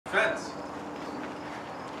Fence.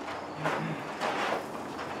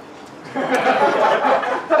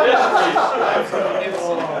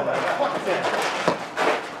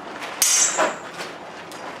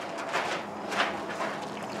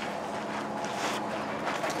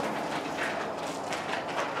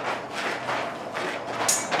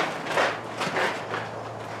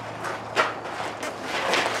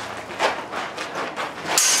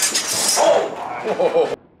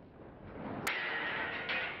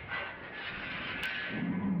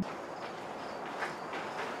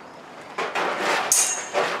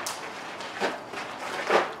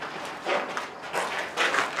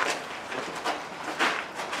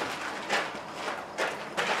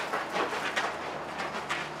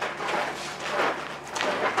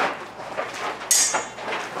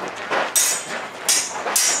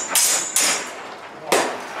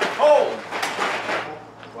 Oh!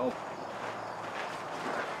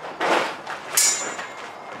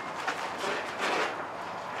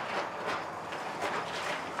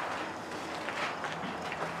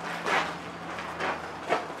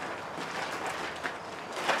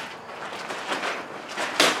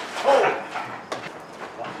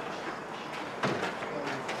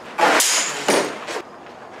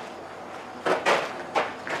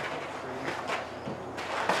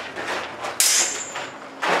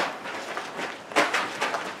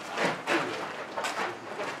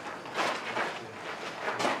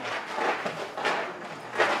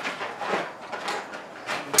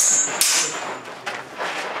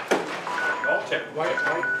 White,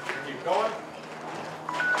 keep going.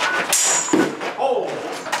 Oh!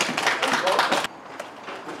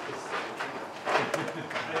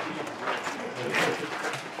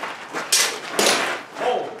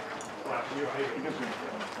 Oh!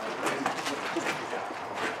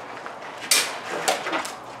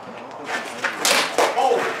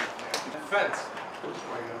 Oh! Fence.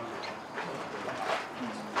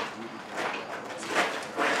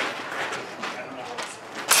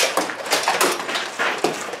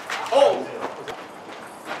 Oh!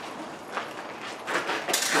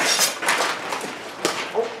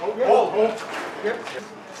 Oh! Yep.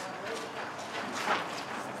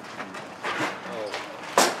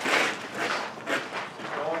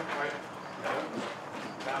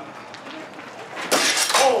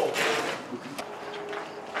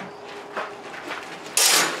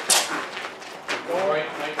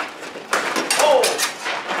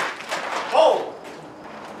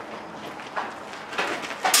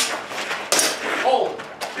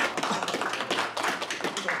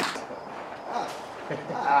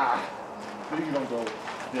 Maybe you don't go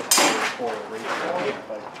this or a race, like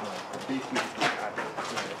basically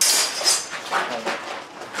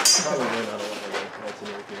just probably win on a level like that's an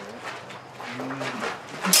everything, right?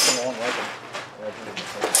 It's a long weapon.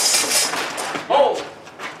 Oh!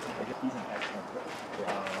 He's an excellent coach.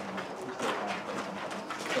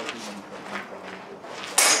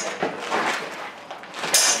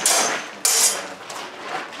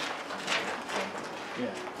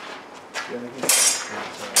 Yeah. Yeah, I think his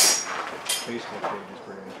Facebook page is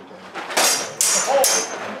pretty entertaining.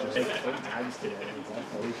 And just tags to it.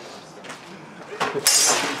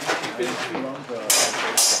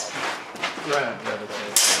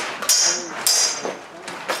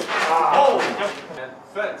 Oh! And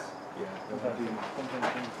fence. Yeah, sometimes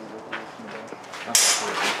things are worth listening about.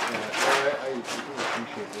 I do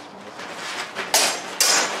appreciate this one.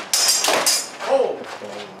 Oh!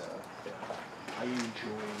 I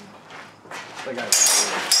enjoyed. Like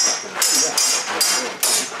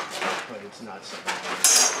but it's not something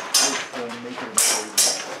that make it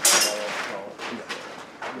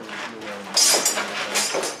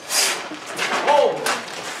Oh!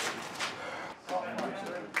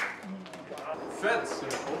 Fence.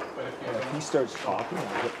 If he starts talking, I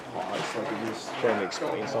hit pause, like he's trying to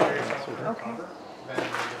explain something.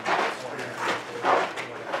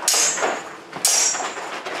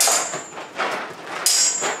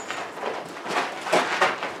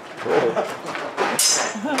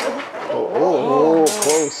 Oh,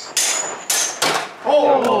 close.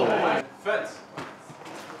 Oh! Fence.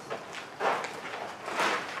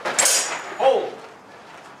 Hold.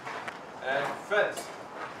 And fence.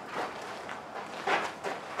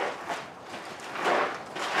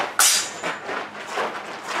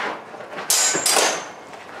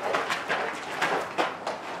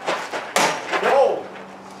 Hold.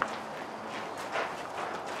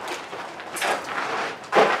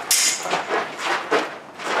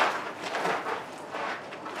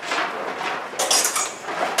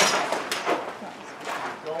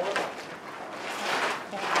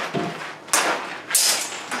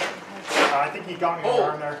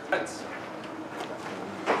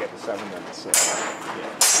 7 minutes. Yeah.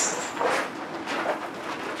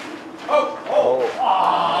 Oh! Oh!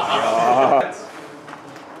 Ah!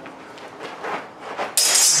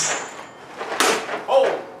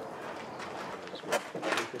 Oh!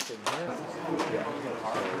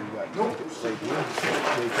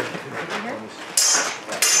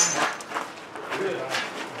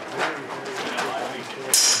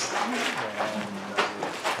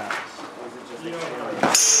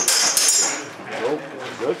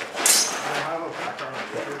 Good.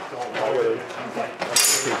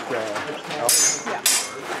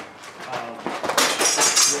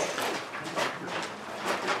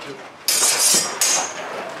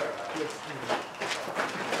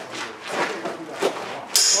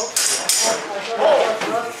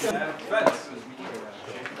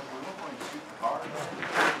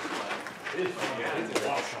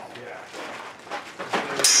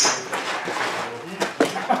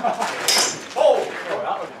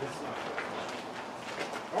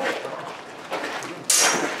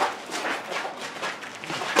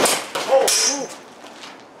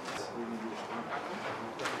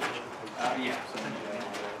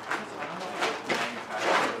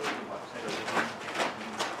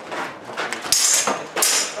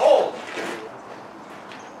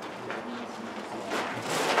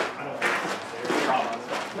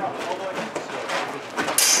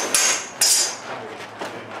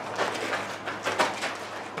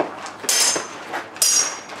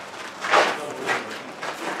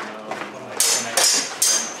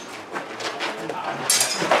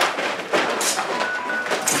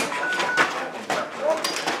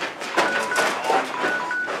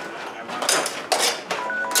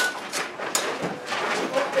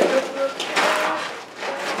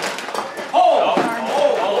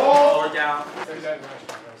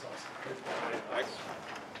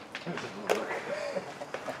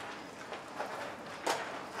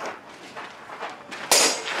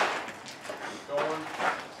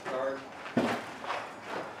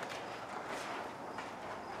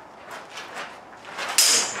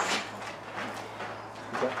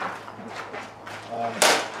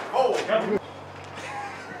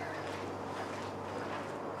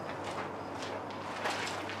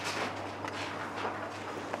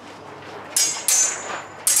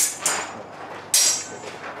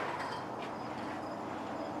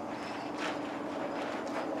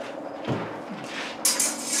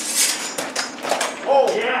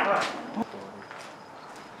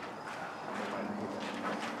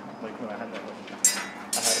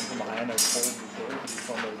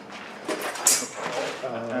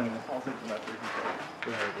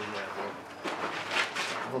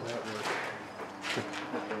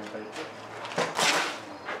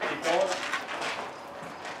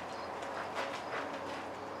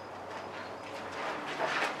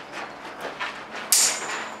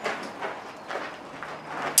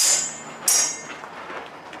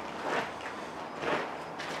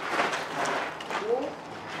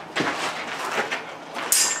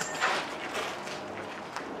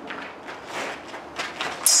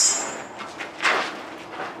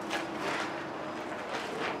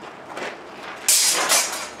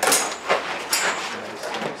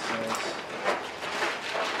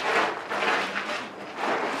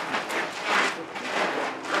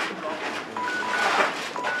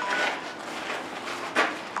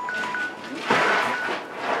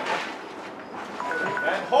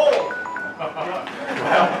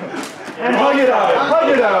 And hug it out! Hug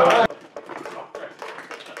it out!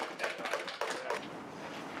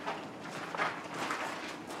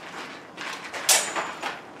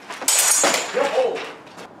 Hold!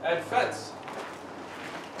 And fence!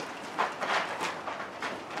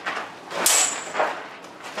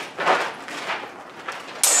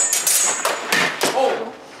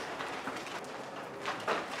 Hold!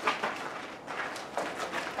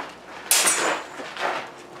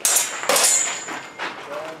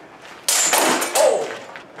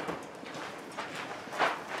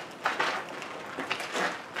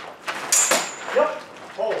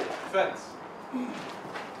 Fence.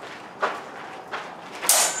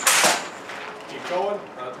 Keep going.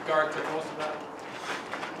 The guard took most of that.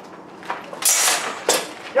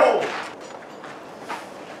 Yo!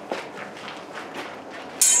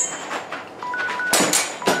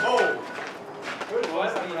 Oh! Good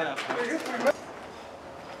one.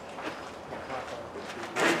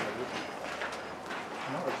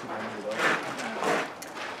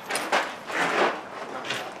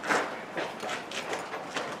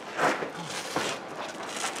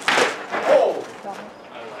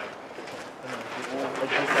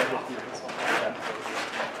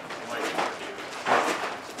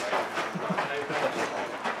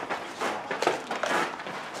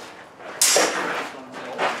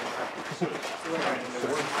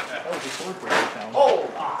 That was a sword breaker sound. Oh!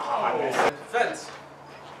 Fence.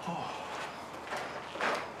 Oh!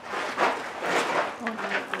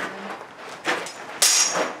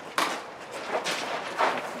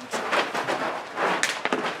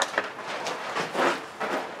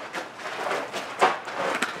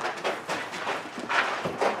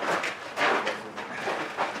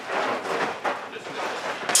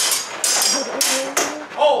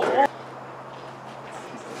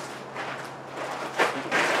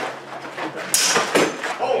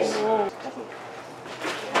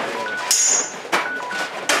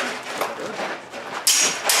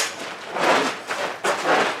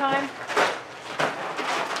 Time.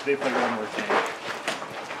 They play one more thing.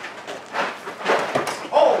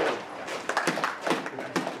 Oh!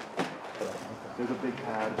 There's a big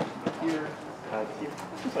pad here, pad here.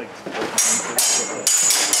 Just like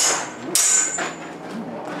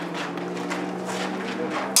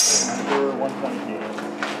number 120 games.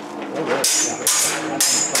 Oh, really?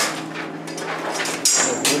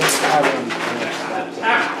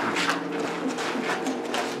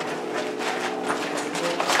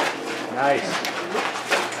 Nice.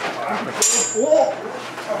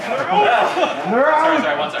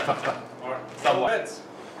 Sorry, 1 second. Or double fence.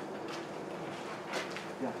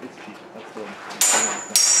 Yeah, it's cheap. That's the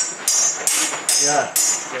Yeah,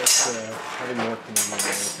 that's having more Canadian is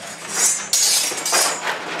actually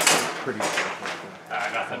pretty special.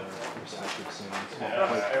 Nothing. Receptive scenes.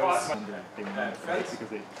 It was. they want because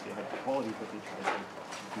they have qualities that they try to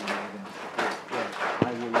do more than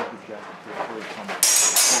I will love this jacket to a third comment.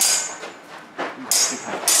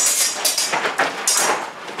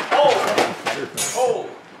 Oh! Oh!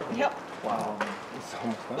 Yep. Wow. It's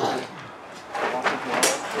almost fun. Lots of well.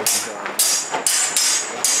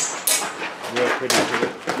 Real pretty to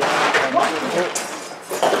it.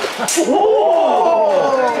 Oh!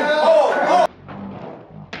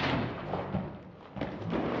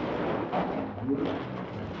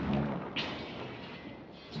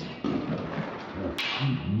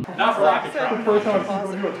 Not for rocket truck. First time I've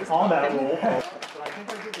seen you do a combat roll.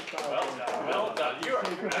 Well done. You are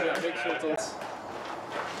big shit.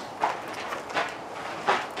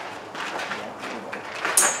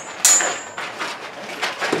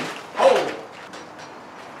 Oh!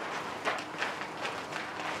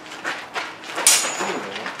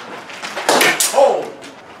 Oh!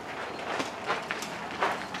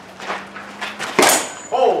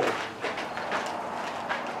 Oh!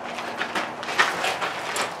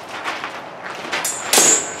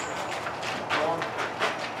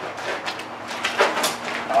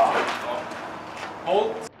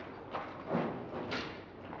 Hold.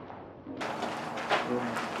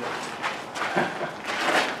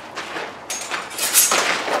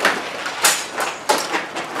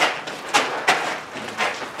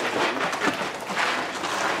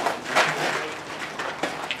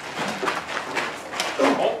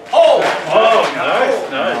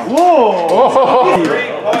 Whoa!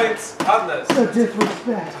 3 points, Hannes.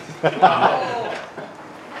 Disrespect.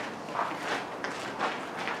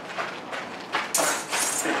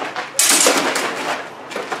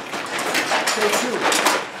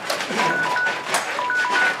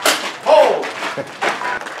 Oh!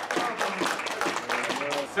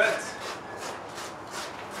 Fence.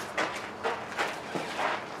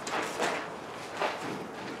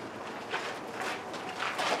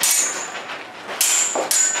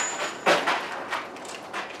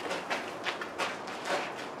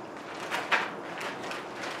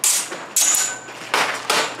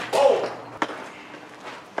 Oh!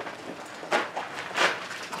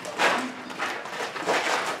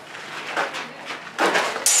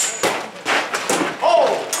 Oh!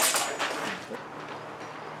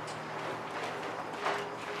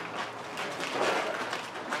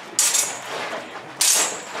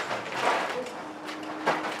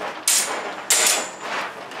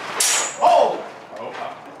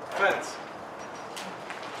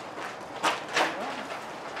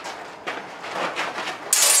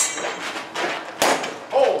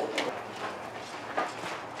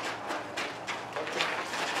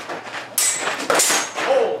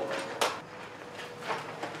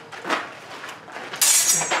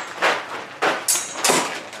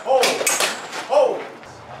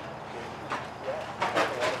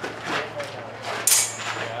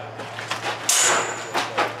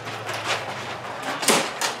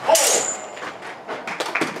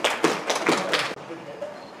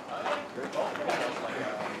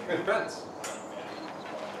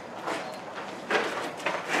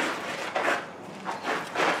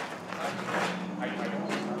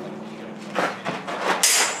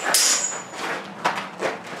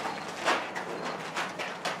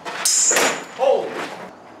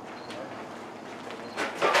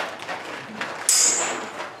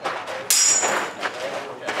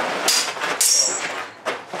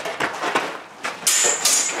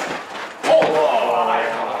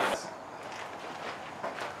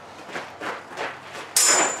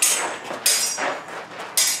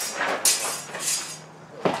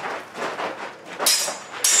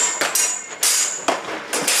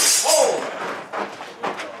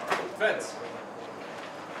 fence.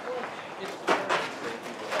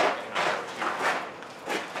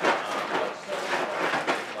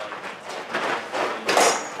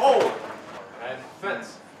 Hold. And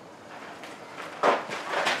fence.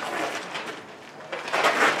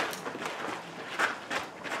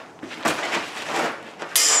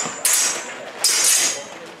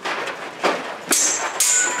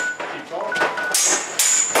 Keep going.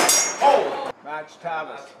 Hold. Match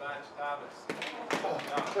Tavis. Match Tavis.